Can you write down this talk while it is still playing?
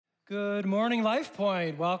Good morning, Life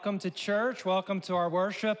Point. Welcome to church. Welcome to our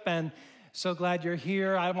worship, and so glad you're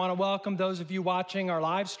here. I want to welcome those of you watching our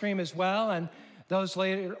live stream as well, and those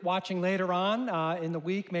watching later on in the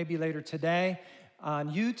week, maybe later today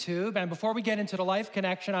on YouTube. And before we get into the Life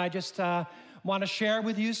Connection, I just want to share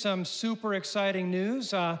with you some super exciting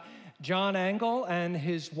news. John Engel and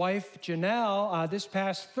his wife Janelle this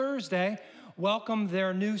past Thursday welcomed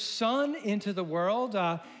their new son into the world,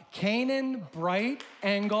 Canaan Bright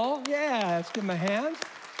Engel. Yeah, let's give him a hand.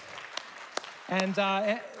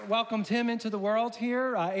 And welcomed him into the world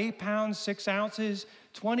here, 8 pounds, 6 ounces,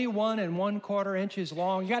 21 1/4 inches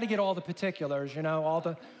long. You got to get all the particulars, you know,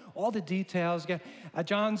 all the details.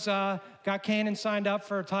 John's got Canaan signed up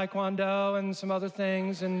for Taekwondo and some other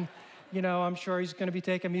things, and you know, I'm sure he's going to be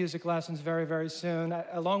taking music lessons very, very soon,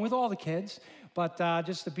 along with all the kids. But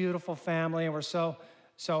just a beautiful family, and we're so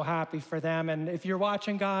happy for them. And if you're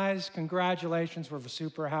watching, guys, congratulations. We're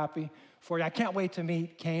super happy for you. I can't wait to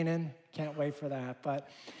meet Canaan. Can't wait for that. But,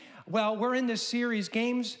 well, we're in this series,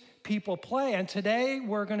 Games People Play, and today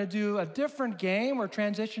we're going to do a different game. We're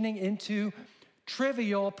transitioning into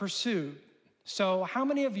Trivial Pursuit. So how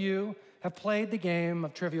many of you have played the game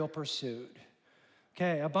of Trivial Pursuit?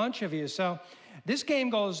 Okay, a bunch of you. So this game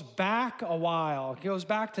goes back a while. It goes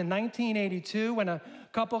back to 1982 when a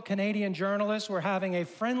couple Canadian journalists were having a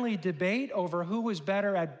friendly debate over who was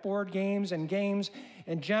better at board games and games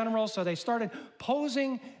in general. So they started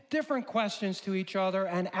posing different questions to each other,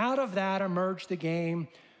 and out of that emerged the game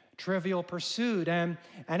Trivial Pursuit. And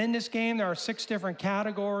in this game, there are 6 different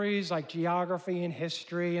categories like geography and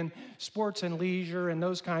history and sports and leisure and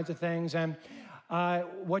those kinds of things. And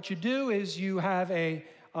what you do is you have a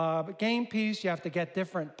game piece. You have to get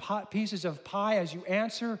different pieces of pie as you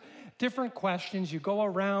answer different questions. You go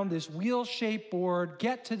around this wheel-shaped board,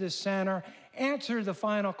 get to the center, answer the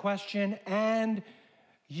final question, and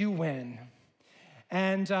you win.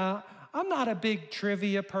 And I'm not a big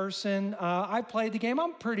trivia person. I played the game.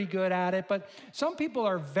 I'm pretty good at it, but some people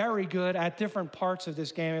are very good at different parts of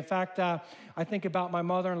this game. In fact, I think about my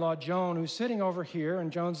mother-in-law, Joan, who's sitting over here,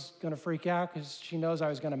 and Joan's going to freak out because she knows I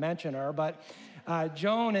was going to mention her, but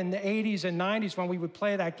Joan in the 80s and 90s when we would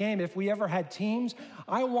play that game, if we ever had teams,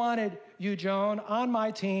 I wanted you, Joan, on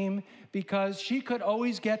my team because she could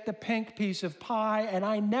always get the pink piece of pie and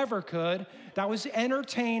I never could. That was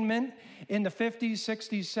entertainment in the 50s,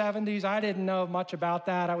 60s, 70s. I didn't know much about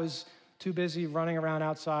that. I was too busy running around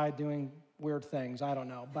outside doing weird things. I don't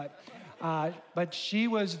know. But she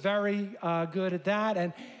was very good at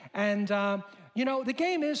that. And you know, the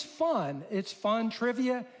game is fun. It's fun.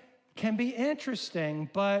 Trivia can be interesting,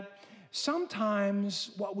 but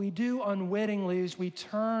sometimes what we do unwittingly is we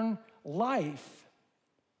turn life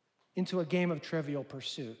into a game of Trivial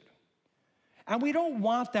Pursuit. And we don't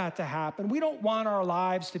want that to happen. We don't want our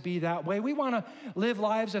lives to be that way. We want to live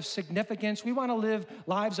lives of significance. We want to live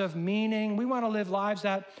lives of meaning. We want to live lives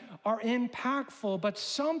that are impactful, but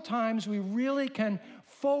sometimes we really can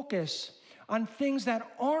focus on things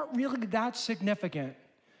that aren't really that significant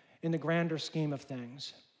in the grander scheme of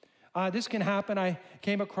things. This can happen. I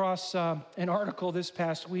came across an article this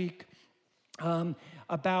past week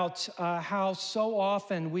about how so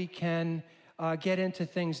often we can get into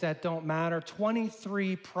things that don't matter.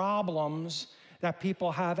 23 problems that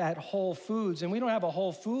people have at Whole Foods. And we don't have a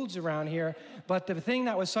Whole Foods around here, but the thing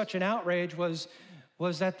that was such an outrage was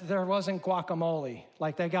that there wasn't guacamole.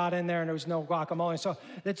 Like they got in there and there was no guacamole. So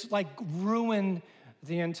it's like ruined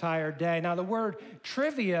the entire day. Now the word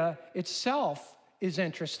trivia itself is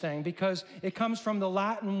interesting because it comes from the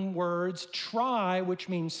Latin words tri, which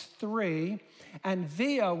means 3, and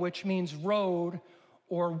via, which means road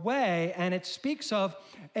or way, and it speaks of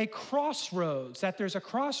a crossroads, that there's a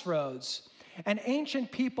crossroads. And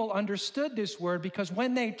ancient people understood this word because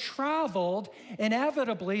when they traveled,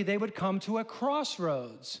 inevitably they would come to a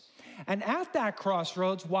crossroads. And at that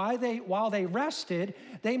crossroads, while they rested,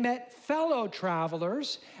 they met fellow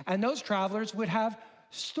travelers, and those travelers would have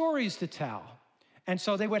stories to tell. And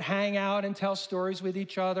so they would hang out and tell stories with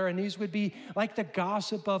each other, and these would be like the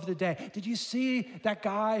gossip of the day. Did you see that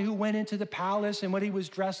guy who went into the palace and what he was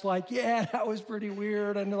dressed like? Yeah, that was pretty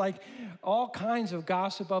weird. And like all kinds of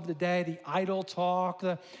gossip of the day, the idle talk,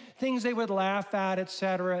 the things they would laugh at, et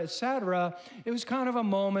cetera, et cetera. It was kind of a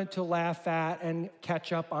moment to laugh at and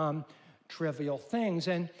catch up on trivial things.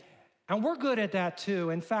 And we're good at that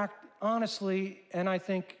too. In fact, honestly, and I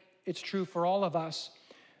think it's true for all of us,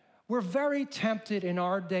 we're very tempted in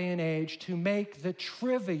our day and age to make the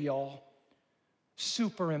trivial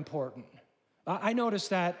super important. I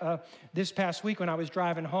noticed that this past week when I was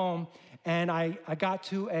driving home and I got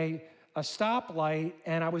to a stoplight,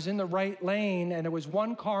 and I was in the right lane, and there was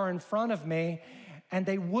one car in front of me, and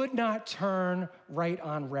they would not turn right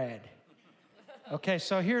on red. Okay,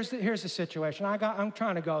 so here's the situation. I'm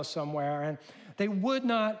trying to go somewhere, and they would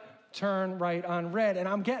not turn right on red, and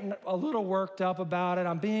I'm getting a little worked up about it.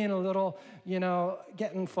 I'm being a little,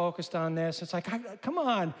 getting focused on this. It's like, come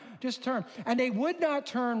on, just turn. And they would not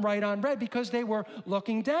turn right on red because they were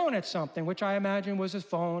looking down at something, which I imagine was a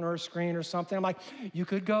phone or a screen or something. I'm like, you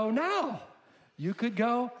could go now. You could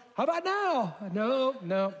go, how about now?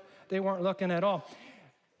 No, they weren't looking at all.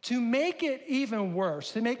 To make it even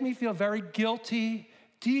worse, to make me feel very guilty,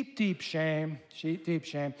 deep shame,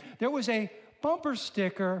 there was a bumper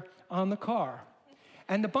sticker on the car.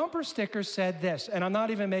 And the bumper sticker said this, and I'm not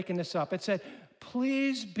even making this up. It said,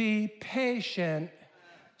 please be patient,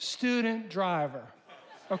 student driver.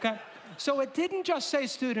 Okay? So it didn't just say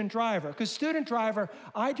student driver, because student driver,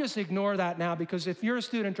 I just ignore that now, because if you're a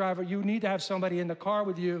student driver, you need to have somebody in the car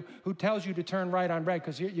with you who tells you to turn right on red,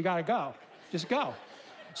 because you got to go. Just go.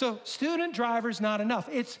 So student driver's not enough.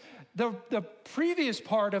 It's the previous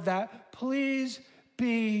part of that, please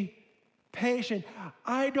be patient.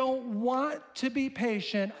 I don't want to be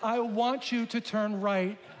patient. I want you to turn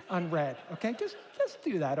right on red. Okay, just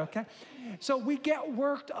do that. Okay. So we get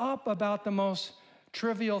worked up about the most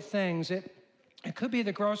trivial things. It could be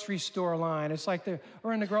the grocery store line. It's like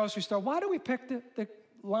we're in the grocery store. Why do we pick the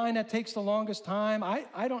line that takes the longest time?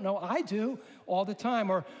 I don't know. I do all the time.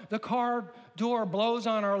 Or the car door blows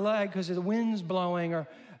on our leg because the wind's blowing, or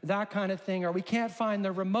that kind of thing. Or we can't find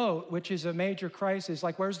the remote, which is a major crisis.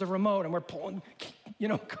 Like, where's the remote? And we're pulling,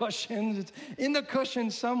 cushions. It's in the cushion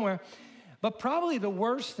somewhere. But probably the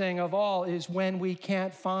worst thing of all is when we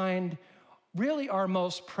can't find really our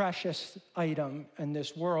most precious item in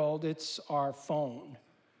this world. It's our phone.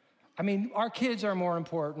 I mean, our kids are more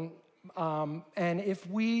important. And if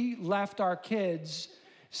we left our kids,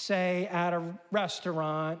 say, at a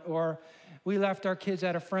restaurant, or we left our kids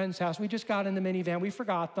at a friend's house, we just got in the minivan, we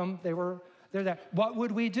forgot them, they're there. What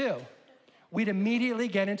would we do? We'd immediately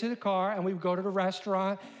get into the car, and we would go to the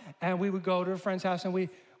restaurant, and we would go to a friend's house, and we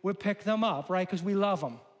would pick them up, right? Because we love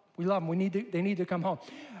them. We love them. They need to come home.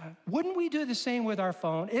 Wouldn't we do the same with our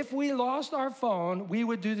phone? If we lost our phone, we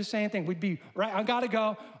would do the same thing. We'd be, right, I gotta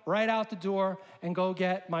go right out the door and go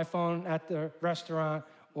get my phone at the restaurant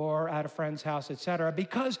or at a friend's house, etc.,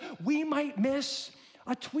 because we might miss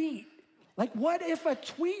a tweet. Like, what if a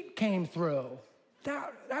tweet came through?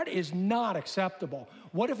 That is not acceptable.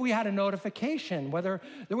 What if we had a notification, whether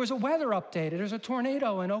there was a weather update, there's a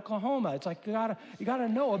tornado in Oklahoma? It's like, you gotta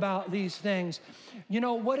know about these things.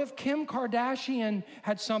 What if Kim Kardashian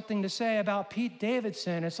had something to say about Pete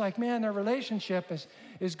Davidson? It's like, man, their relationship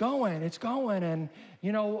is going. And,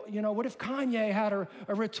 what if Kanye had a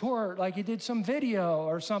retort, like he did some video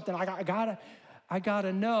or something? I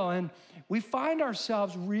gotta know. And we find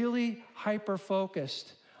ourselves really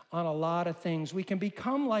hyper-focused on a lot of things. We can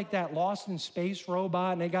become like that Lost in Space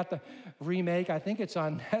robot, and they got the remake. I think it's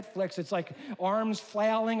on Netflix. It's like arms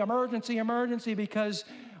flailing, emergency, because,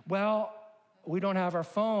 well, we don't have our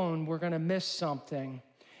phone. We're going to miss something.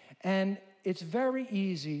 And it's very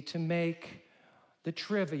easy to make the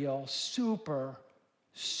trivial super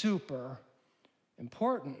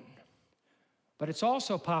important. But it's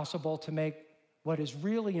also possible to make what is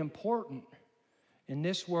really important in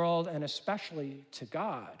this world, and especially to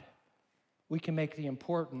God, we can make the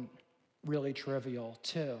important really trivial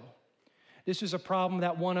too. This is a problem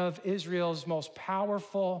that one of Israel's most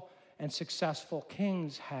powerful and successful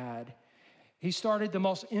kings had. He started the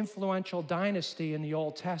most influential dynasty in the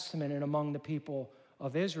Old Testament and among the people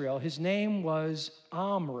of Israel. His name was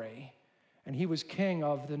Omri, and he was king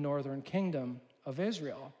of the northern kingdom of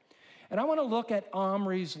Israel. And I want to look at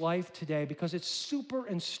Omri's life today because it's super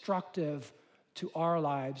instructive to our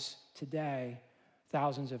lives today,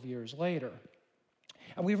 thousands of years later.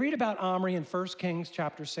 And we read about Omri in 1 Kings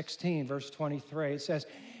chapter 16, verse 23. It says,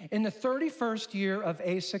 in the 31st year of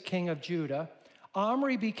Asa, king of Judah,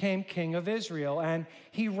 Omri became king of Israel, and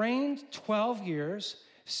he reigned 12 years,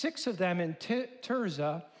 6 of them in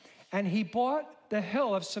Tirzah, and he bought the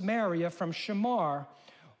hill of Samaria from Shamar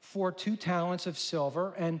for 2 talents of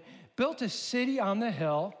silver, and built a city on the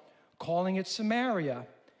hill, calling it Samaria,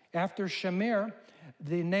 after Shamir,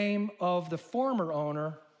 the name of the former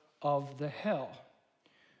owner of the hill.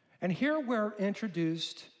 And here we're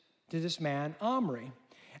introduced to this man, Omri.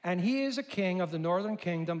 And he is a king of the northern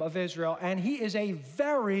kingdom of Israel, and he is a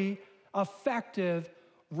very effective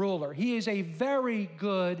ruler. He is a very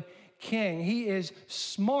good king. He is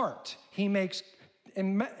smart. He makes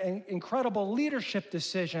incredible leadership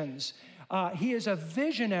decisions. He is a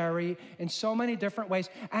visionary in so many different ways,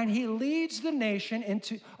 and he leads the nation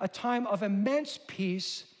into a time of immense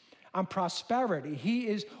peace and prosperity. He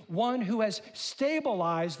is one who has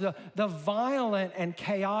stabilized the violent and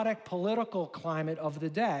chaotic political climate of the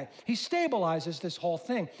day. He stabilizes this whole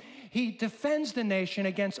thing. He defends the nation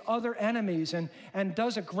against other enemies and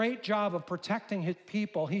does a great job of protecting his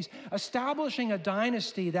people. He's establishing a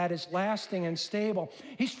dynasty that is lasting and stable.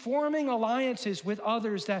 He's forming alliances with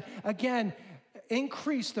others that, again,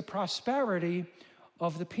 increase the prosperity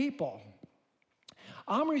of the people.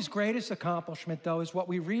 Omri's greatest accomplishment, though, is what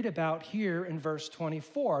we read about here in verse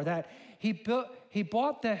 24, that he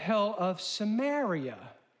bought the hill of Samaria.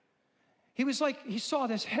 He saw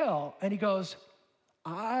this hill, and he goes,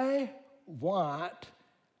 I want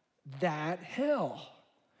that hill.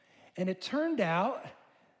 And it turned out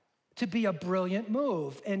to be a brilliant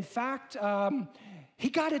move. In fact, he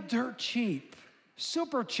got it dirt cheap,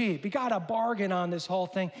 super cheap. He got a bargain on this whole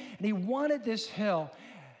thing, and he wanted this hill.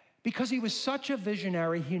 Because he was such a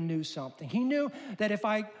visionary, he knew something. He knew that if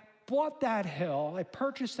I bought that hill, I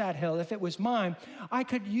purchased that hill, if it was mine, I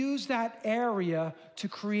could use that area to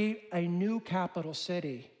create a new capital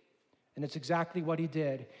city. And it's exactly what he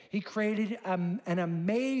did. He created an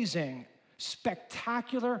amazing,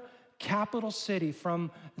 spectacular capital city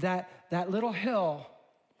from that little hill,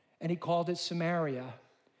 and he called it Samaria.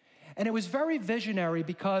 And it was very visionary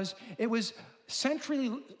because it was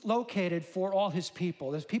centrally located for all his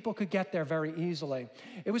people. His people could get there very easily.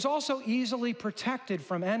 It was also easily protected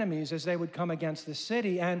from enemies as they would come against the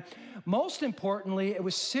city. And most importantly, it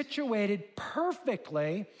was situated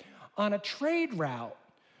perfectly on a trade route,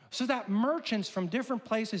 so that merchants from different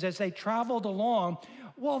places, as they traveled along,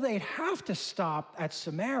 well, they'd have to stop at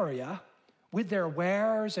Samaria with their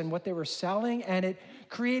wares and what they were selling, and it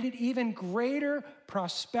created even greater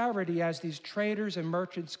prosperity as these traders and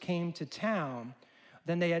merchants came to town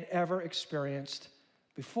than they had ever experienced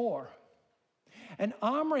before. And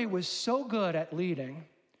Omri was so good at leading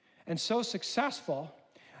and so successful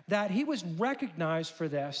that he was recognized for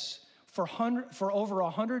this for over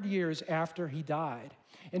 100 years after he died.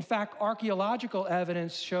 In fact, archaeological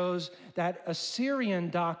evidence shows that Assyrian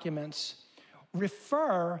documents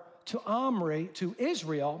refer to Omri, to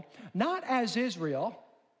Israel, not as Israel.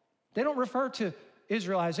 They don't refer to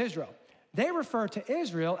Israel as Israel. They refer to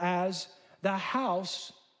Israel as the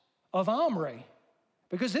house of Omri,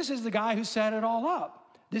 because this is the guy who set it all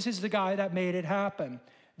up. This is the guy that made it happen.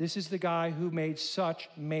 This is the guy who made such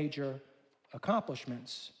major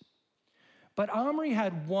accomplishments. But Omri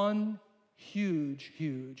had one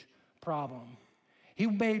huge problem. He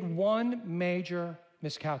made one major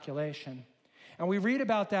miscalculation. And we read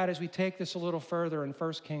about that as we take this a little further in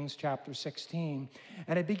 1 Kings chapter 16.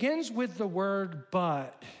 And it begins with the word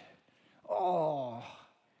but. Oh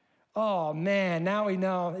man, now we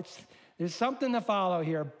know there's something to follow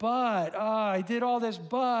here. But, I did all this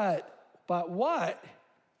but what?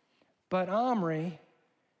 But Omri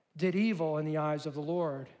did evil in the eyes of the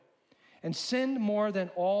Lord and sinned more than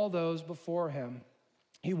all those before him.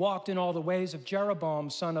 He walked in all the ways of Jeroboam,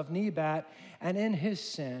 son of Nebat, and in his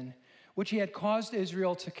sin, which he had caused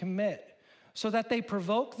Israel to commit, so that they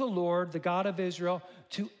provoked the Lord, the God of Israel,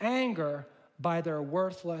 to anger by their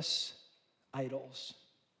worthless idols.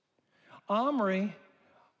 Omri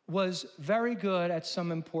was very good at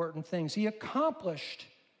some important things. He accomplished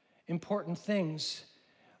important things,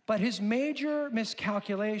 but his major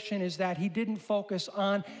miscalculation is that he didn't focus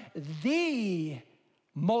on the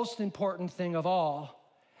most important thing of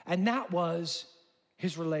all, and that was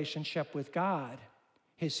his relationship with God,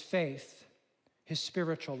 his faith, his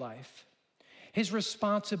spiritual life. His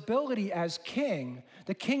responsibility as king,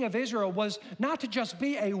 the king of Israel, was not to just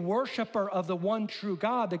be a worshiper of the one true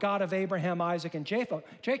God, the God of Abraham, Isaac, and Jacob,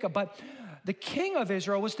 but the king of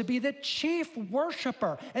Israel was to be the chief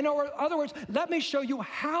worshiper. In other words, let me show you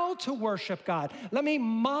how to worship God. Let me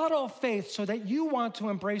model faith so that you want to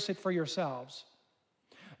embrace it for yourselves.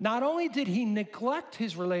 Not only did he neglect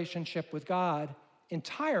his relationship with God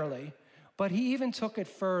entirely, but he even took it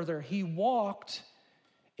further. He walked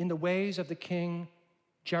in the ways of the king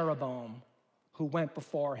Jeroboam, who went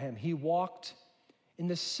before him. He walked in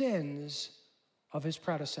the sins of his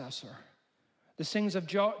predecessor. The sins of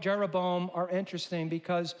Jeroboam are interesting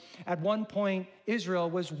because at one point, Israel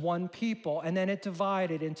was one people, and then it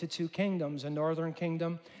divided into two kingdoms, a northern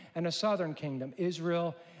kingdom and a southern kingdom,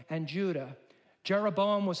 Israel and Judah.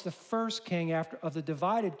 Jeroboam was the first king of the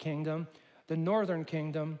divided kingdom, the northern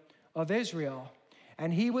kingdom of Israel.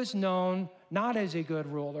 And he was known not as a good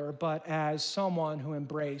ruler, but as someone who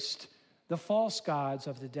embraced the false gods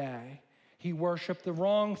of the day. He worshiped the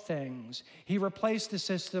wrong things. He replaced the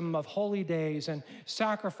system of holy days and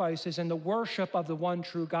sacrifices and the worship of the one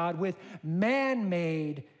true God with a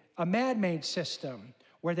man-made system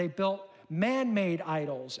where they built man-made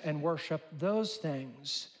idols and worshiped those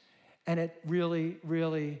things. And it really,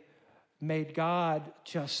 really made God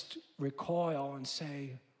just recoil and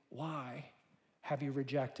say, why have you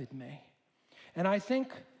rejected me? And I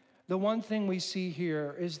think the one thing we see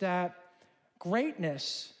here is that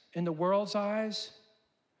greatness in the world's eyes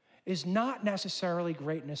is not necessarily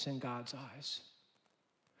greatness in God's eyes.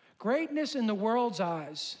 Greatness in the world's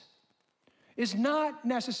eyes is not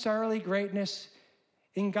necessarily greatness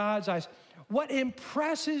in God's eyes. What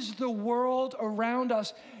impresses the world around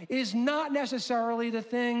us is not necessarily the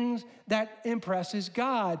things that impresses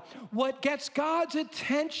God. What gets God's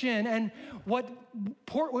attention and what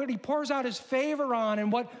he pours out his favor on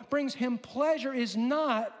and what brings him pleasure is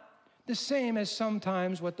not the same as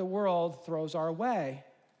sometimes what the world throws our way.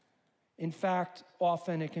 In fact,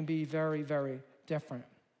 often it can be very, very different.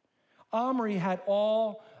 Omri had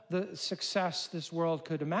all the success this world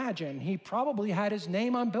could imagine. He probably had his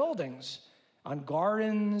name on buildings, on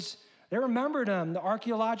gardens. They remembered him. The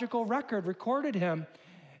archaeological record recorded him.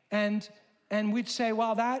 And we'd say,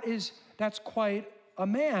 well, that's quite a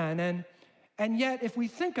man. And yet, if we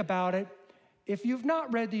think about it, if you've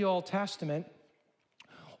not read the Old Testament,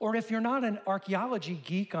 or if you're not an archaeology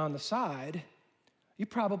geek on the side, you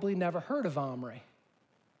probably never heard of Omri.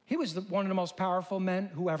 He was one of the most powerful men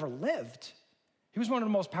who ever lived. He was one of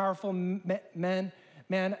the most powerful men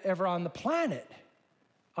ever on the planet.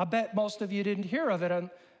 I bet most of you didn't hear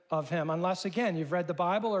of him, unless, again, you've read the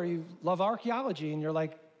Bible or you love archaeology and you're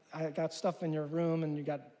like, I got stuff in your room and you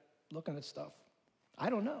got looking at stuff. I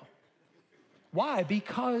don't know. Why?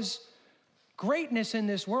 Because greatness in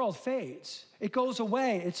this world fades. It goes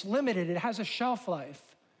away. It's limited. It has a shelf life.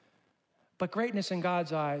 But greatness in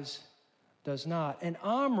God's eyes does not. And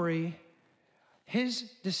Omri,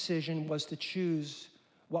 his decision was to choose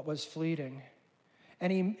what was fleeting.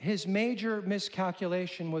 And his major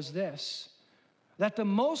miscalculation was this, that the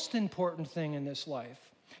most important thing in this life,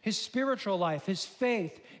 his spiritual life, his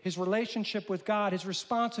faith, his relationship with God, his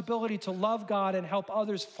responsibility to love God and help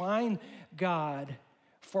others find God,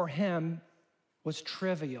 for him was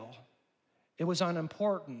trivial. It was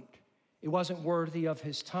unimportant. It wasn't worthy of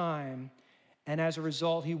his time. And as a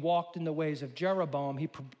result, he walked in the ways of Jeroboam. He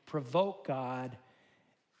provoked God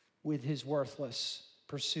with his worthless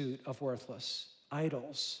pursuit of worthless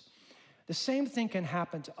idols. The same thing can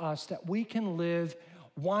happen to us, that we can live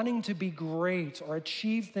wanting to be great or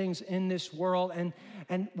achieve things in this world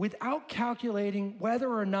and without calculating whether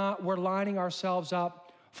or not we're lining ourselves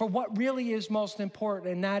up for what really is most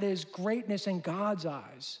important, and that is greatness in God's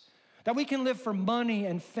eyes. That we can live for money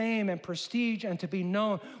and fame and prestige and to be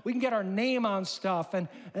known. We can get our name on stuff and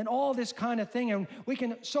all this kind of thing. And we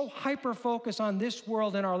can so hyper-focus on this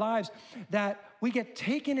world in our lives that we get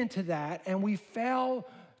taken into that and we fail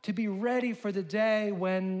to be ready for the day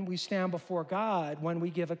when we stand before God, when we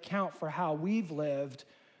give account for how we've lived,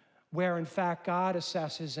 where in fact God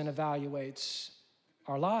assesses and evaluates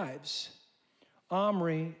our lives.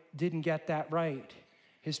 Omri didn't get that right.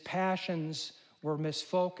 His passions were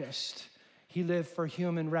misfocused. He lived for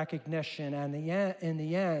human recognition, and in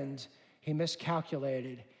the end, he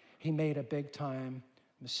miscalculated. He made a big-time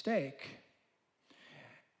mistake.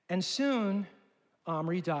 And soon,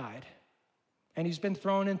 Omri died, and he's been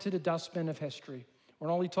thrown into the dustbin of history.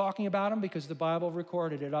 We're only talking about him because the Bible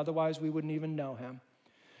recorded it. Otherwise, we wouldn't even know him.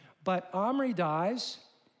 But Omri dies,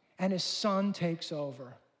 and his son takes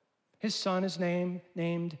over. His son is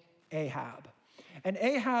named Ahab. And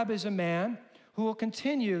Ahab is a man who will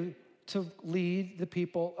continue to lead the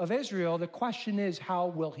people of Israel. The question is, how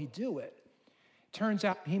will he do it? Turns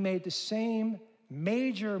out he made the same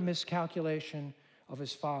major miscalculation of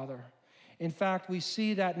his father. In fact, we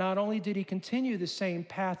see that not only did he continue the same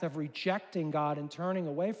path of rejecting God and turning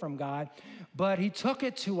away from God, but he took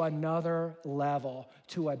it to another level,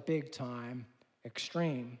 to a big-time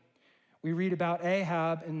extreme. We read about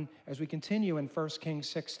Ahab, and as we continue in 1 Kings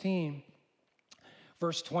 16,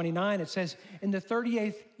 Verse 29, it says, in the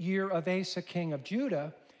 38th year of Asa, king of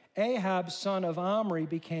Judah, Ahab, son of Omri,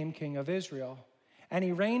 became king of Israel. And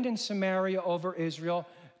he reigned in Samaria over Israel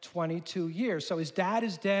 22 years. So his dad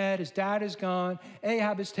is dead, his dad is gone,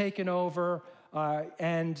 Ahab is taken over,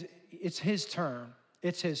 and it's his turn.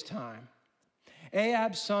 It's his time.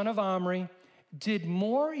 Ahab, son of Omri, did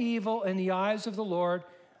more evil in the eyes of the Lord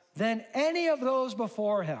than any of those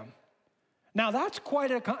before him. Now that's quite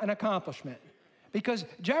an accomplishment. because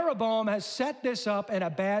Jeroboam has set this up in a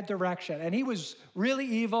bad direction. And he was really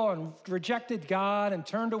evil and rejected God and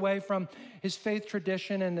turned away from his faith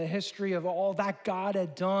tradition and the history of all that God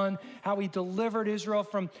had done, how he delivered Israel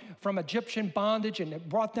from Egyptian bondage and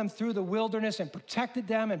brought them through the wilderness and protected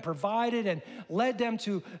them and provided and led them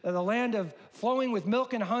to the land of flowing with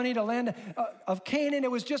milk and honey, the land of Canaan.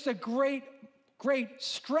 It was just a great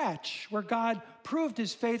stretch where God proved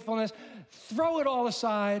his faithfulness. Throw it all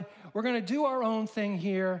aside. We're going to do our own thing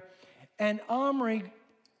here. And Omri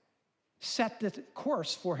set the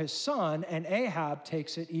course for his son, and Ahab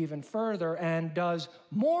takes it even further and does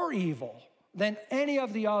more evil than any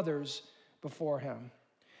of the others before him.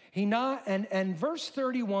 And verse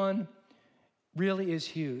 31 really is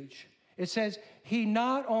huge. It says, he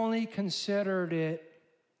not only considered it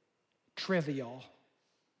trivial.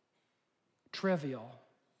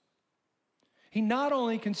 He not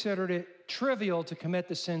only considered it trivial to commit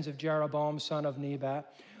the sins of Jeroboam, son of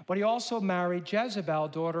Nebat, but he also married Jezebel,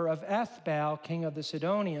 daughter of Ethbaal, king of the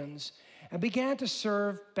Sidonians, and began to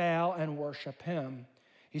serve Baal and worship him.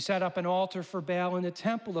 He set up an altar for Baal in the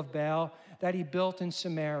temple of Baal that he built in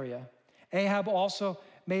Samaria. Ahab also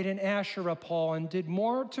made an Asherah pole and did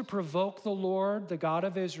more to provoke the Lord, the God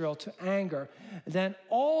of Israel, to anger than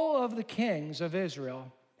all of the kings of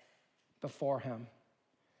Israel before him.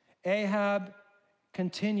 Ahab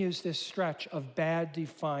continues this stretch of bad,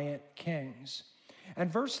 defiant kings. And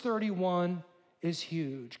verse 31 is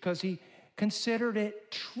huge because he considered it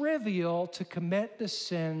trivial to commit the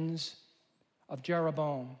sins of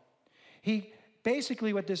Jeroboam.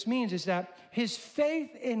 Basically what this means is that his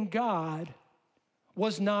faith in God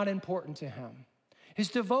was not important to him. His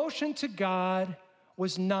devotion to God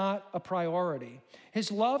was not a priority. His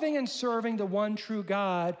loving and serving the one true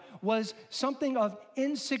God was something of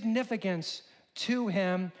insignificance to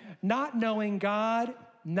him. Not knowing God,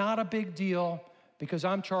 not a big deal, because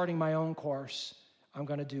I'm charting my own course. I'm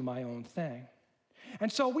going to do my own thing. And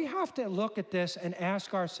so we have to look at this and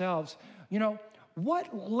ask ourselves,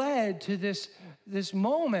 what led to this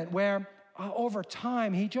moment where over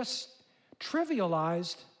time he just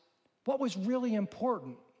trivialized what was really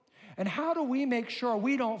important? And how do we make sure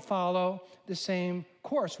we don't follow the same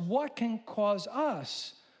course? What can cause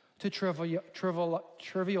us to trivialize,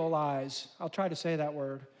 I'll try to say that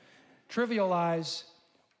word, trivialize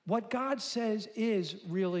what God says is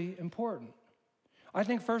really important? I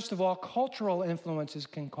think, first of all, cultural influences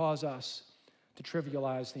can cause us to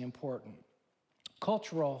trivialize the important.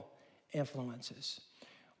 Cultural influences.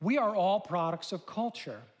 We are all products of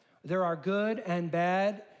culture. There are good and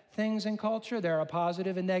bad things in culture. There are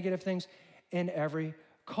positive and negative things in every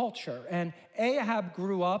culture. And Ahab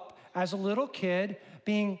grew up as a little kid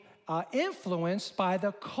being influenced by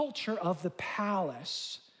the culture of the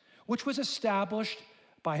palace, which was established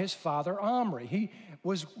by his father Omri. He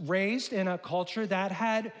was raised in a culture that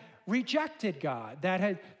had rejected God, that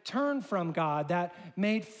had turned from God, that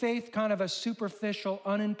made faith kind of a superficial,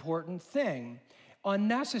 unimportant thing,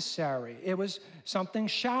 unnecessary. It was something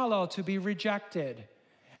shallow to be rejected.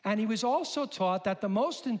 And he was also taught that the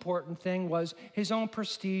most important thing was his own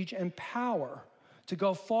prestige and power to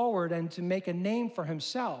go forward and to make a name for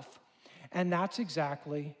himself. And that's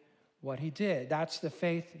exactly what he did. That's the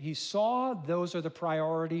faith he saw. Those are the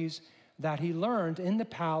priorities that he learned in the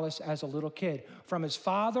palace as a little kid, from his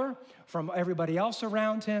father, from everybody else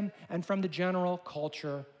around him, and from the general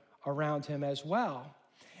culture around him as well.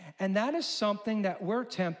 And that is something that we're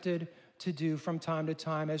tempted to do from time to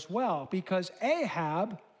time as well, because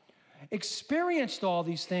Ahab experienced all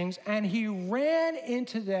these things, and he ran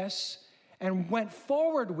into this and went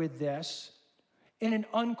forward with this in an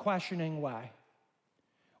unquestioning way.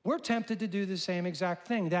 We're tempted to do the same exact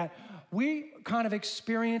thing, that we kind of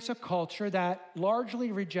experience a culture that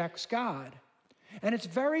largely rejects God. And it's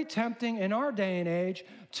very tempting in our day and age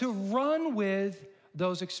to run with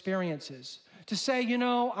those experiences. To say,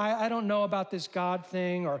 I don't know about this God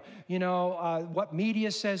thing, or, what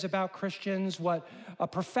media says about Christians, what a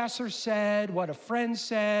professor said, what a friend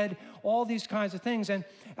said, all these kinds of things. And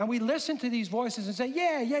we listen to these voices and say,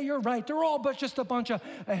 yeah, you're right. They're all but just a bunch of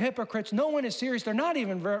hypocrites. No one is serious. They're not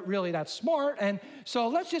even really that smart. And so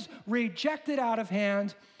let's just reject it out of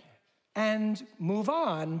hand and move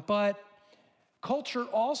on. But culture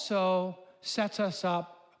also sets us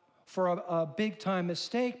up for a big-time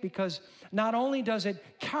mistake, because not only does it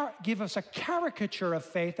give us a caricature of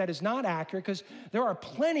faith that is not accurate, because there are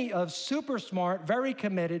plenty of super smart, very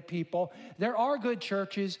committed people. There are good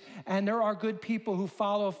churches, and there are good people who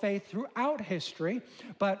follow faith throughout history,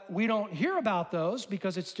 but we don't hear about those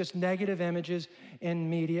because it's just negative images in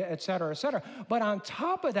media, et cetera, et cetera. But on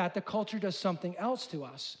top of that, the culture does something else to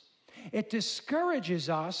us. it discourages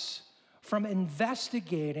us from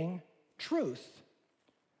investigating truth.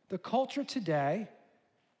 The culture today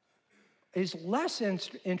is less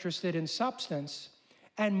interested in substance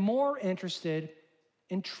and more interested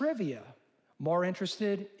in trivia, more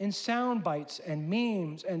interested in sound bites and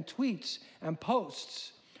memes and tweets and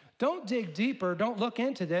posts. Don't dig deeper, don't look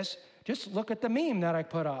into this, just look at the meme that I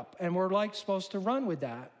put up, and we're like supposed to run with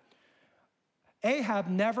that. Ahab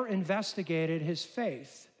never investigated his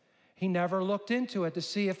faith. He never looked into it to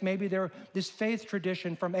see if maybe this faith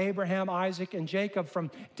tradition from Abraham, Isaac, and Jacob, from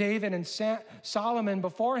David and Solomon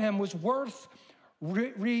before him was worth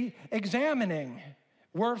re-examining,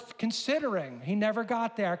 worth considering. He never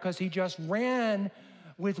got there because he just ran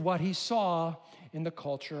with what he saw in the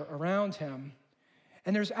culture around him.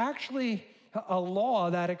 And there's actually a law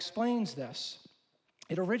that explains this.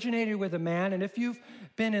 It originated with a man, and if you've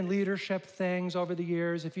been in leadership things over the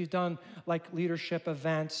years, if you've done like leadership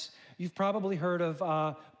events, you've probably heard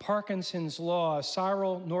of Parkinson's Law.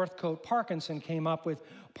 Cyril Northcote Parkinson came up with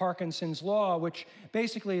Parkinson's Law, which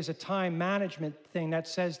basically is a time management thing that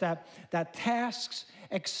says that tasks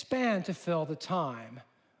expand to fill the time.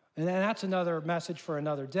 And then that's another message for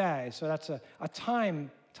another day. So that's a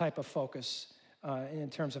time type of focus in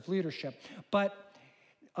terms of leadership. But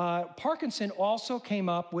Parkinson also came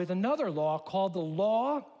up with another law called the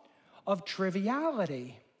law of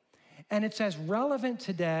triviality. And it's as relevant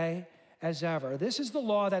today as ever. This is the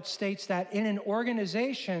law that states that in an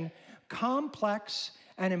organization, complex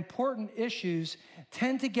and important issues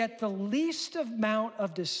tend to get the least amount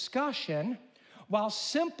of discussion, while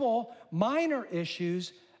simple, minor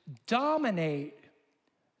issues dominate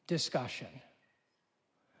discussion.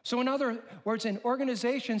 So in other words, in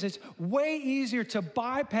organizations, it's way easier to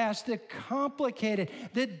bypass the complicated,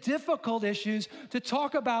 the difficult issues to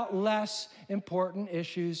talk about less important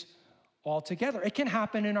issues altogether. It can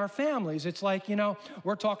happen in our families. It's like,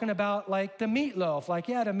 we're talking about like the meatloaf. Like,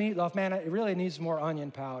 yeah, the meatloaf, man, it really needs more onion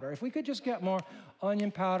powder. If we could just get more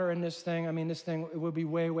onion powder in this thing, it would be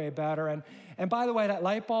way, way better. And by the way, that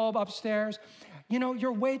light bulb upstairs,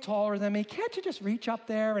 you're way taller than me. Can't you just reach up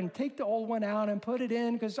there and take the old one out and put it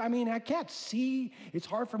in? Because, I can't see. It's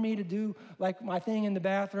hard for me to do, like, my thing in the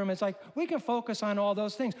bathroom. It's like we can focus on all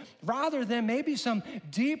those things rather than maybe some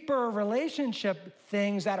deeper relationship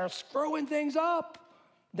things that are screwing things up,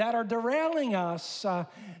 that are derailing us.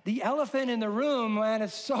 The elephant in the room, man,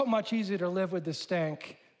 it's so much easier to live with the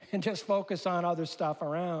stink and just focus on other stuff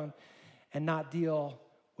around and not deal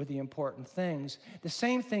with the important things. The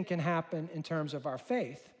same thing can happen in terms of our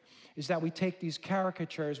faith, is that we take these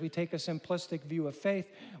caricatures, we take a simplistic view of faith,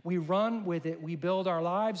 we run with it, we build our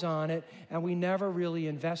lives on it, and we never really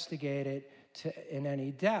investigate it in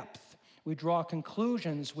any depth. We draw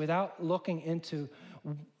conclusions without looking into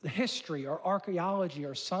history or archaeology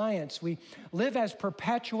or science. We live as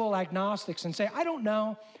perpetual agnostics and say, I don't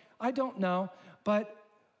know, but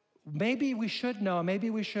maybe we should know, maybe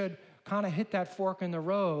we should kind of hit that fork in the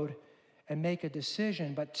road and make a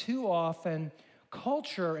decision. But too often,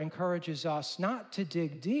 culture encourages us not to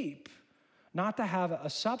dig deep, not to have a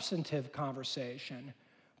substantive conversation,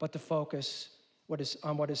 but to focus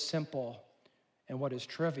on what is simple and what is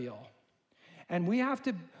trivial. And we have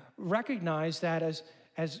to recognize that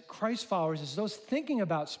as Christ followers, as those thinking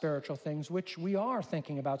about spiritual things, which we are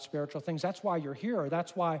thinking about spiritual things, that's why you're here,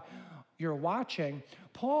 that's why you're watching.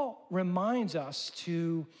 Paul reminds us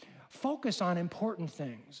to focus on important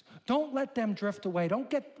things. Don't let them drift away.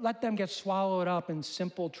 Don't let them get swallowed up in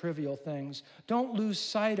simple, trivial things. Don't lose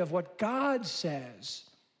sight of what God says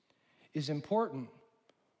is important.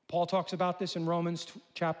 Paul talks about this in Romans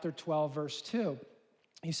chapter 12, verse 2.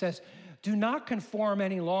 He says, do not conform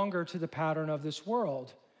any longer to the pattern of this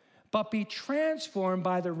world, but be transformed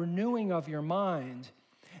by the renewing of your mind.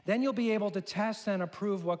 Then you'll be able to test and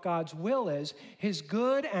approve what God's will is, his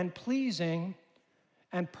good and pleasing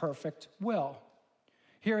and perfect will.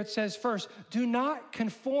 Here it says first, do not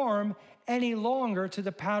conform any longer to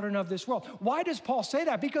the pattern of this world. Why does Paul say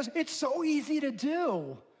that? Because it's so easy to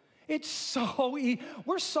do. It's so easy.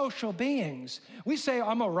 We're social beings. We say,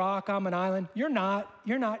 I'm a rock, I'm an island. You're not.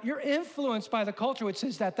 You're influenced by the culture which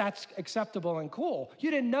says that that's acceptable and cool.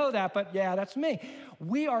 You didn't know that, but yeah, that's me.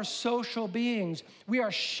 We are social beings. We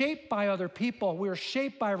are shaped by other people. We are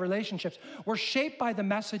shaped by relationships. We're shaped by the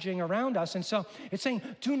messaging around us. And so it's saying,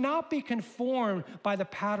 do not be conformed by the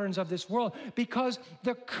patterns of this world, because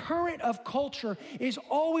the current of culture is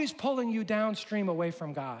always pulling you downstream away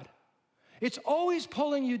from God. It's always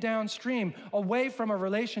pulling you downstream, away from a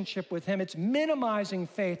relationship with him. It's minimizing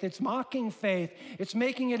faith. It's mocking faith. It's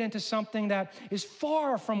making it into something that is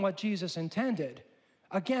far from what Jesus intended.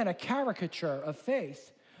 Again, a caricature of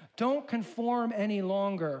faith. Don't conform any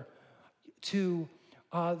longer to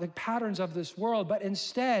the patterns of this world, but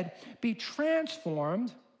instead be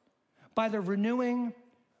transformed by the renewing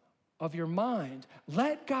of your mind.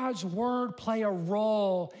 Let God's word play a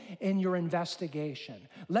role in your investigation.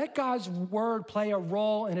 Let God's word play a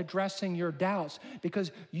role in addressing your doubts,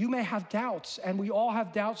 because you may have doubts, and we all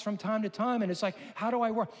have doubts from time to time, and it's like, how do I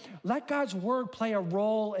work? Let God's word play a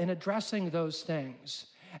role in addressing those things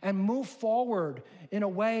and move forward in a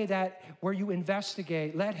way that where you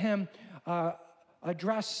investigate. Let him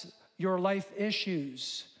address your life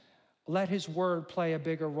issues. Let his word play a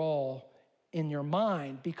bigger role in your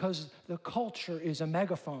mind, because the culture is a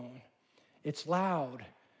megaphone. It's loud,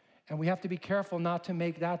 and we have to be careful not to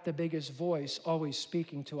make that the biggest voice always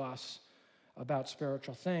speaking to us about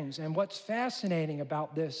spiritual things. And what's fascinating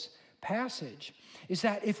about this passage is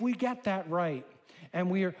that if we get that right,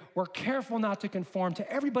 and we're careful not to conform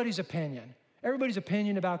to everybody's opinion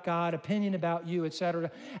about God, opinion about you,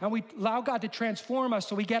 etc. And we allow God to transform us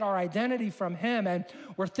so we get our identity from him, and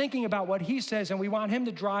we're thinking about what he says, and we want him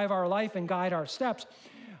to drive our life and guide our steps.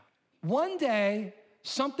 One day,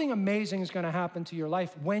 something amazing is going to happen to your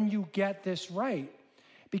life when you get this right,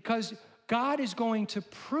 because God is going to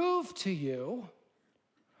prove to you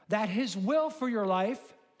that his will for your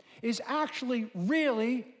life is actually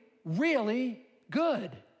really, really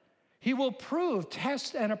good. He will prove,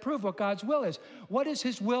 test, and approve what God's will is. What is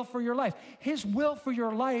his will for your life? His will for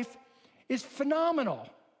your life is phenomenal.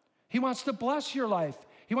 He wants to bless your life.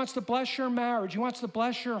 He wants to bless your marriage. He wants to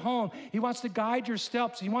bless your home. He wants to guide your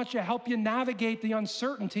steps. He wants to help you navigate the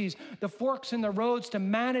uncertainties, the forks in the roads, to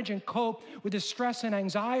manage and cope with the stress and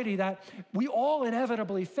anxiety that we all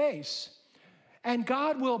inevitably face. And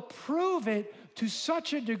God will prove it to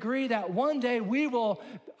such a degree that one day we will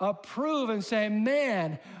approve and say,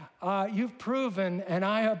 man, you've proven and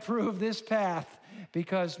I approve this path,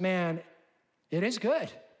 because, man, it is good,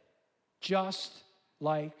 just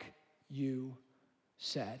like you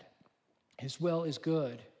said. His will is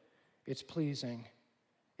good, it's pleasing,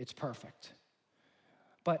 it's perfect.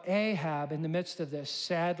 But Ahab, in the midst of this,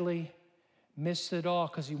 sadly missed it all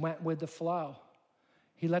because he went with the flow.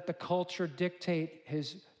 He let the culture dictate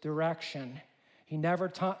his direction. He never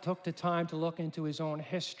took the time to look into his own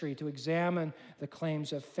history, to examine the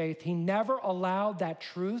claims of faith. He never allowed that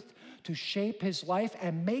truth to shape his life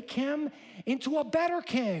and make him into a better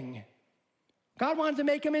king. God wanted to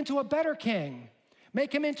make him into a better king,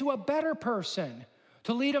 make him into a better person,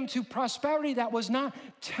 to lead him to prosperity that was not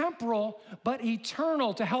temporal but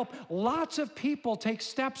eternal, to help lots of people take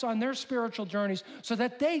steps on their spiritual journeys so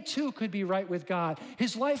that they too could be right with God.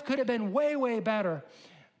 His life could have been way, way better.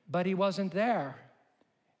 But he wasn't there.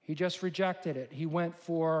 He just rejected it. He went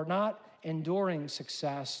for not enduring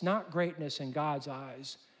success, not greatness in God's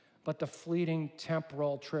eyes, but the fleeting,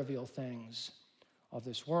 temporal, trivial things of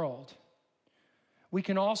this world. We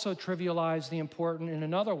can also trivialize the important in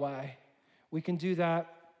another way. We can do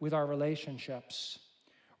that with our relationships.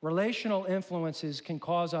 Relational influences can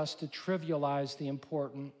cause us to trivialize the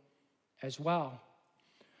important as well.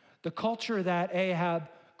 The culture that Ahab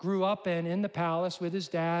grew up in the palace with his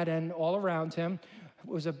dad and all around him,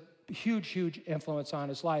 was a huge, huge influence on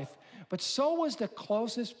his life. But so was the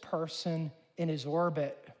closest person in his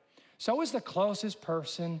orbit. So was the closest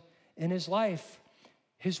person in his life,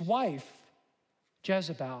 his wife,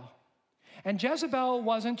 Jezebel. And Jezebel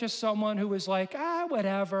wasn't just someone who was like,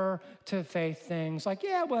 whatever, to faith things. Like,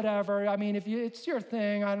 yeah, whatever. I mean, it's your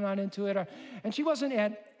thing, I'm not into it. And she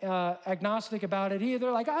wasn't agnostic about it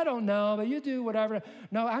either. Like, I don't know, but you do whatever.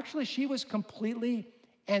 No, actually, she was completely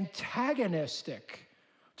antagonistic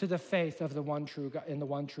to the faith of the one true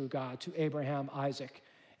God, to Abraham, Isaac,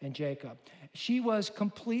 and Jacob. She was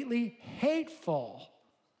completely hateful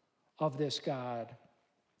of this God.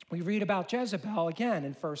 We read about Jezebel again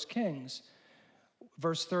in 1 Kings,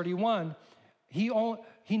 verse 31. He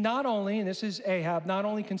not only, and this is Ahab, not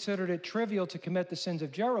only considered it trivial to commit the sins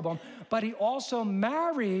of Jeroboam, but he also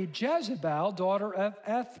married Jezebel, daughter of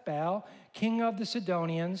Ethbaal, king of the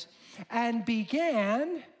Sidonians, and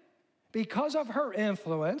began, because of her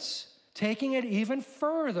influence, taking it even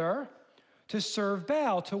further, to serve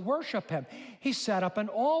Baal, to worship him. He set up an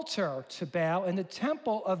altar to Baal in the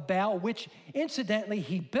temple of Baal, which incidentally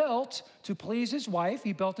he built to please his wife.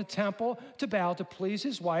 He built a temple to Baal to please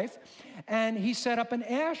his wife. And he set up an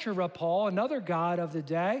Asherah pole, another god of the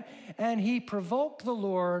day, and he provoked the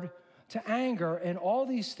Lord to anger in all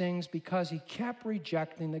these things because he kept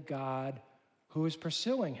rejecting the God who was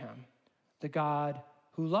pursuing him, the God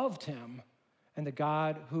who loved him, and the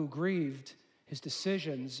God who grieved his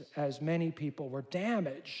decisions, as many people were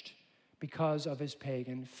damaged because of his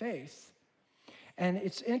pagan faith. And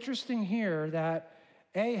it's interesting here that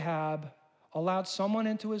Ahab allowed someone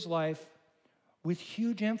into his life with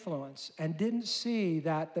huge influence and didn't see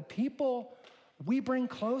that the people we bring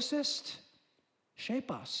closest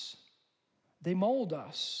shape us. They mold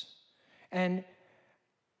us. And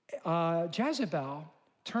Jezebel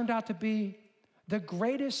turned out to be the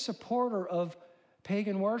greatest supporter of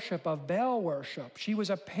pagan worship, of Baal worship. She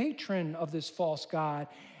was a patron of this false god,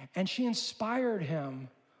 and she inspired him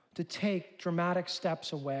to take dramatic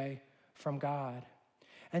steps away from God.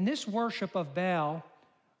 And this worship of Baal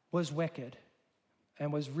was wicked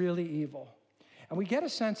and was really evil. And we get a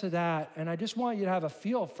sense of that, and I just want you to have a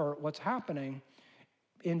feel for what's happening.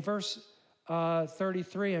 In verse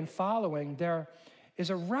 33 and following, there is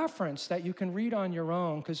a reference that you can read on your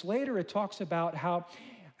own, because later it talks about how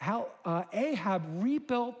Ahab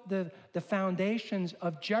rebuilt the foundations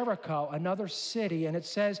of Jericho, another city, and it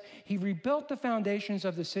says he rebuilt the foundations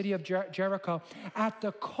of the city of Jericho at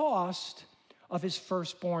the cost of his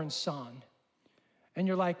firstborn son. And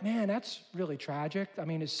you're like, man, that's really tragic. I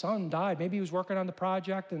mean, his son died. Maybe he was working on the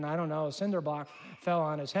project, and I don't know, a cinder block fell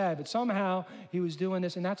on his head, but somehow he was doing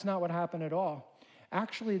this, and that's not what happened at all.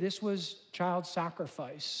 Actually, this was child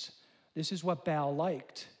sacrifice. This is what Baal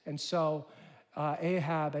liked. And so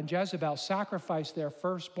Ahab and Jezebel sacrificed their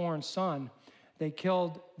firstborn son. They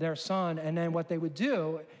killed their son, and then what they would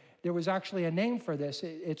do, there was actually a name for this.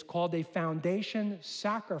 It's called a foundation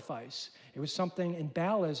sacrifice. It was something in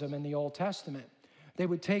Baalism in the Old Testament. They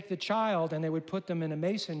would take the child and they would put them in a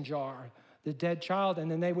mason jar, the dead child, and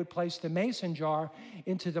then they would place the mason jar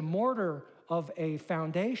into the mortar of a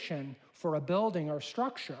foundation for a building or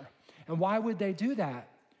structure. And why would they do that?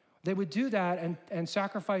 They would do that and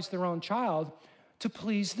sacrifice their own child to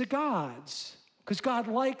please the gods, because God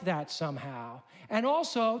liked that somehow. And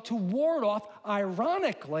also to ward off,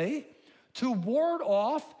 ironically, to ward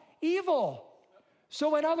off evil.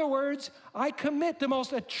 So in other words, I commit the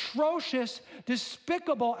most atrocious,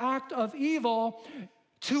 despicable act of evil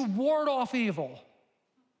to ward off evil.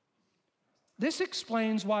 This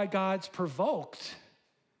explains why God's provoked.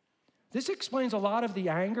 This explains a lot of the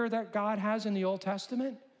anger that God has in the Old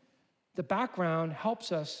Testament. The background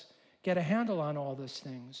helps us get a handle on all these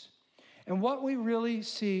things. And what we really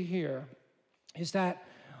see here is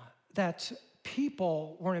that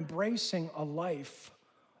people were embracing a life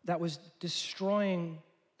that was destroying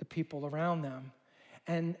the people around them.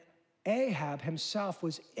 And Ahab himself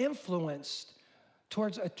was influenced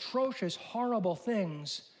towards atrocious, horrible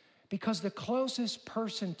things because the closest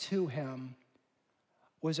person to him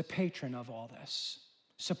was a patron of all this,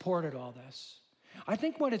 supported all this. I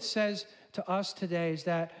think what it says to us today is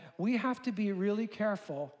that we have to be really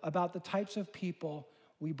careful about the types of people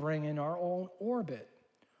we bring in our own orbit.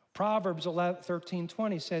 Proverbs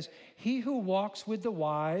 13:20 says, "He who walks with the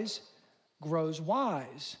wise grows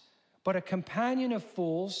wise, but a companion of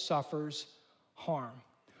fools suffers harm."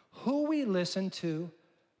 Who we listen to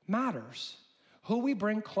matters. Who we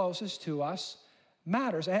bring closest to us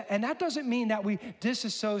matters. And that doesn't mean that we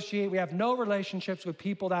disassociate, we have no relationships with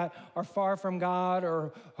people that are far from God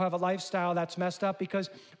or who have a lifestyle that's messed up,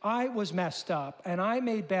 because I was messed up and I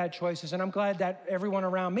made bad choices, and I'm glad that everyone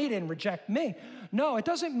around me didn't reject me. No, it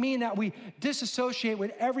doesn't mean that we disassociate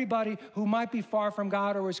with everybody who might be far from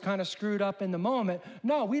God or was kind of screwed up in the moment.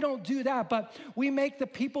 No, we don't do that, but we make the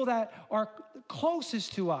people that are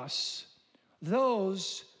closest to us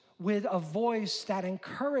those with a voice that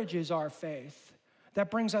encourages our faith, that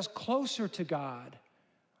brings us closer to God.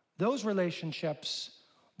 Those relationships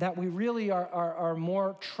that we really are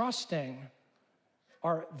more trusting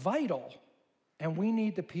are vital, and we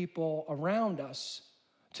need the people around us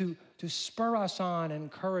to spur us on and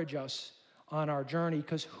encourage us on our journey,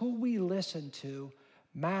 because who we listen to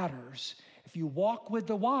matters. If you walk with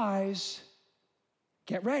the wise,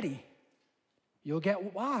 get ready. You'll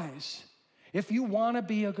get wise. If you want to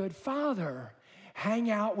be a good father,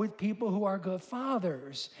 hang out with people who are good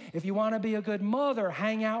fathers. If you want to be a good mother,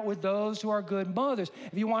 hang out with those who are good mothers.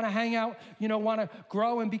 If you want to hang out, want to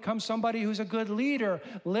grow and become somebody who's a good leader,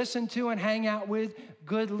 listen to and hang out with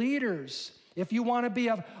good leaders. If you want to be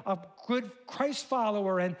a good Christ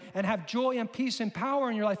follower and have joy and peace and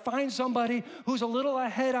power in your life, find somebody who's a little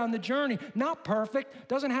ahead on the journey. Not perfect,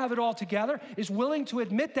 doesn't have it all together, is willing to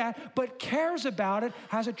admit that, but cares about it,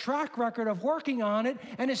 has a track record of working on it,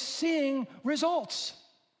 and is seeing results.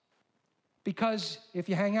 Because if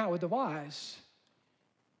you hang out with the wise,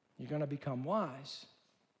 you're going to become wise.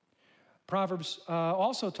 Proverbs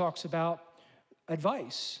also talks about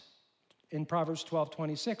advice. In Proverbs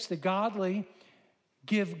 12:26, the godly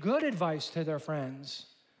give good advice to their friends.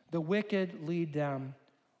 The wicked lead them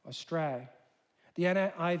astray. The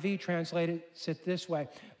NIV translates it this way: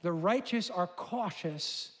 the righteous are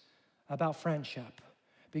cautious about friendship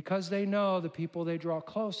because they know the people they draw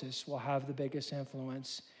closest will have the biggest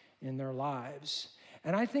influence in their lives.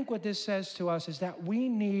 And I think what this says to us is that we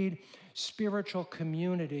need spiritual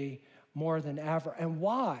community more than ever. And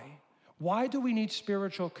why? Why do we need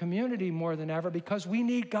spiritual community more than ever? Because we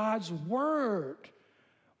need God's word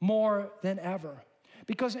more than ever.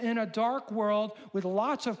 Because in a dark world with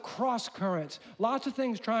lots of cross currents, lots of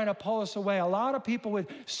things trying to pull us away, a lot of people with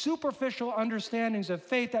superficial understandings of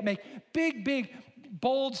faith that make big,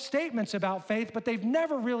 bold statements about faith, but they've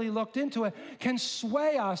never really looked into it, can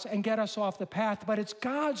sway us and get us off the path. But it's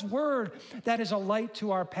God's word that is a light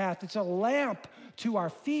to our path. It's a lamp to our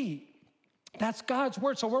feet. That's God's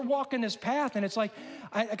word. So we're walking this path, and it's like,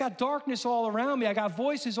 I got darkness all around me. I got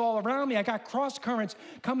voices all around me. I got cross currents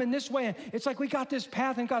coming this way. And it's like we got this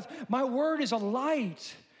path, and God, my word is a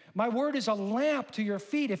light. My word is a lamp to your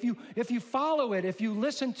feet. If you follow it, if you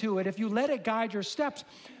listen to it, if you let it guide your steps,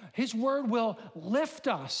 his word will lift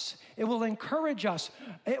us. It will encourage us.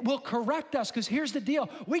 It will correct us, because here's the deal.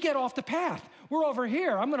 We get off the path. We're over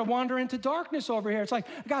here. I'm going to wander into darkness over here. It's like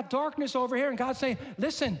I got darkness over here, and God's saying,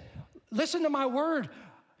 listen to my word.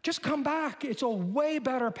 Just come back. It's a way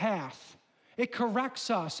better path. It corrects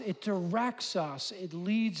us. It directs us. It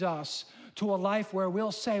leads us to a life where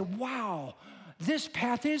we'll say, wow, this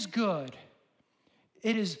path is good.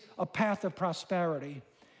 It is a path of prosperity.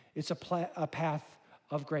 It's a path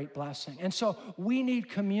of great blessing. And so we need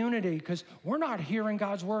community, because we're not hearing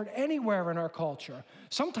God's word anywhere in our culture.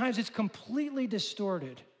 Sometimes it's completely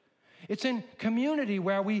distorted. It's in community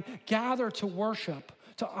where we gather to worship,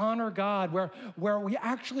 to honor God, where we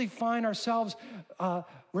actually find ourselves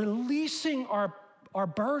releasing our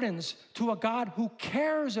burdens to a God who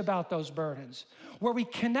cares about those burdens, where we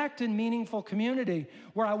connect in meaningful community,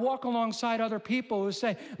 where I walk alongside other people who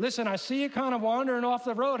say, listen, I see you kind of wandering off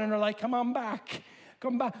the road, and they're like, come on back.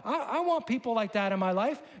 Come back. I want people like that in my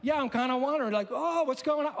life. Yeah, I'm kind of wandering, like, oh, what's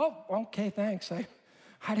going on? Oh, okay, thanks.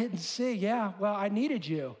 I didn't see. Yeah, well, I needed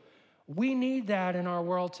you. We need that in our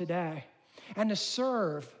world today. And to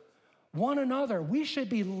serve one another, we should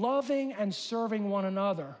be loving and serving one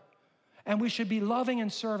another. And we should be loving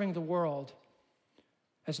and serving the world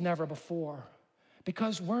as never before.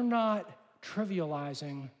 Because we're not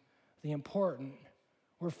trivializing the important.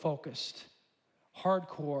 We're focused,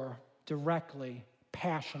 hardcore, directly,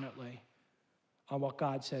 passionately on what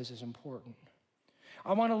God says is important.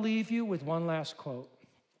 I want to leave you with one last quote.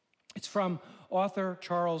 It's from author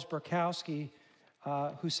Charles Bukowski,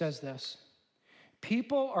 who says this: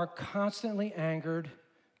 people are constantly angered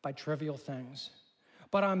by trivial things,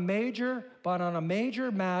 but on a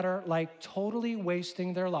major matter like totally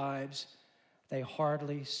wasting their lives, they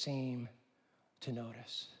hardly seem to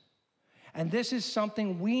notice. And this is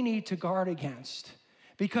something we need to guard against,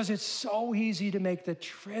 because it's so easy to make the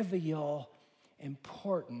trivial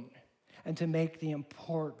important and to make the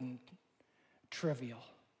important trivial.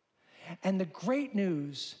 And the great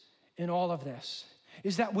news in all of this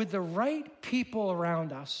is that with the right people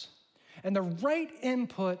around us and the right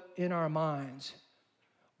input in our minds,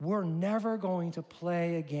 we're never going to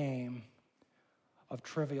play a game of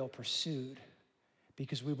Trivial Pursuit,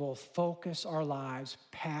 because we will focus our lives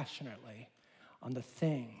passionately on the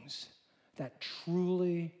things that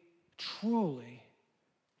truly, truly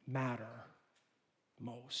matter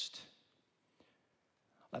most.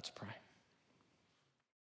 Let's pray.